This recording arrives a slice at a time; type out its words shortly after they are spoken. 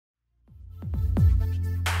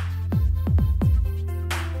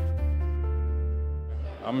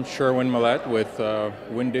I'm Sherwin Millette with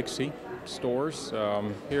Winn-Dixie Stores,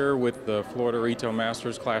 here with the Florida Retail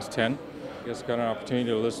Masters Class 10. I guess got an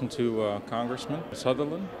opportunity to listen to Congressman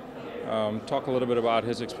Southerland talk a little bit about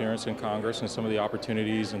his experience in Congress and some of the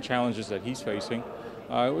opportunities and challenges that he's facing.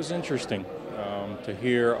 It was interesting to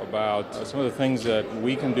hear about some of the things that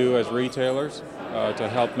we can do as retailers to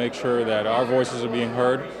help make sure that our voices are being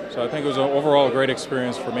heard. So I think it was overall a great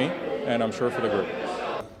experience for me, and I'm sure for the group.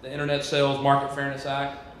 The Internet Sales Market Fairness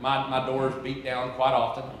Act, my door is beat down quite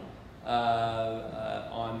often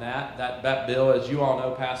on that. That bill, as you all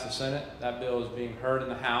know, passed the Senate. That bill is being heard in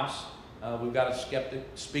the House. We've got a skeptic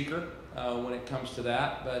speaker when it comes to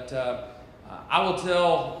that. But I will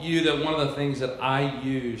tell you that one of the things that I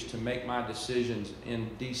use to make my decisions in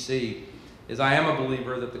D.C. is I am a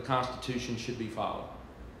believer that the Constitution should be followed.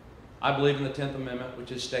 I believe in the 10th Amendment,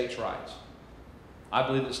 which is states' rights. I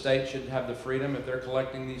believe that states should have the freedom, if they're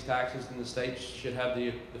collecting these taxes, then the states should have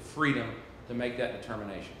the freedom to make that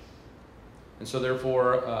determination. And so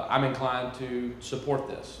therefore, I'm inclined to support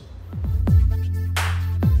this.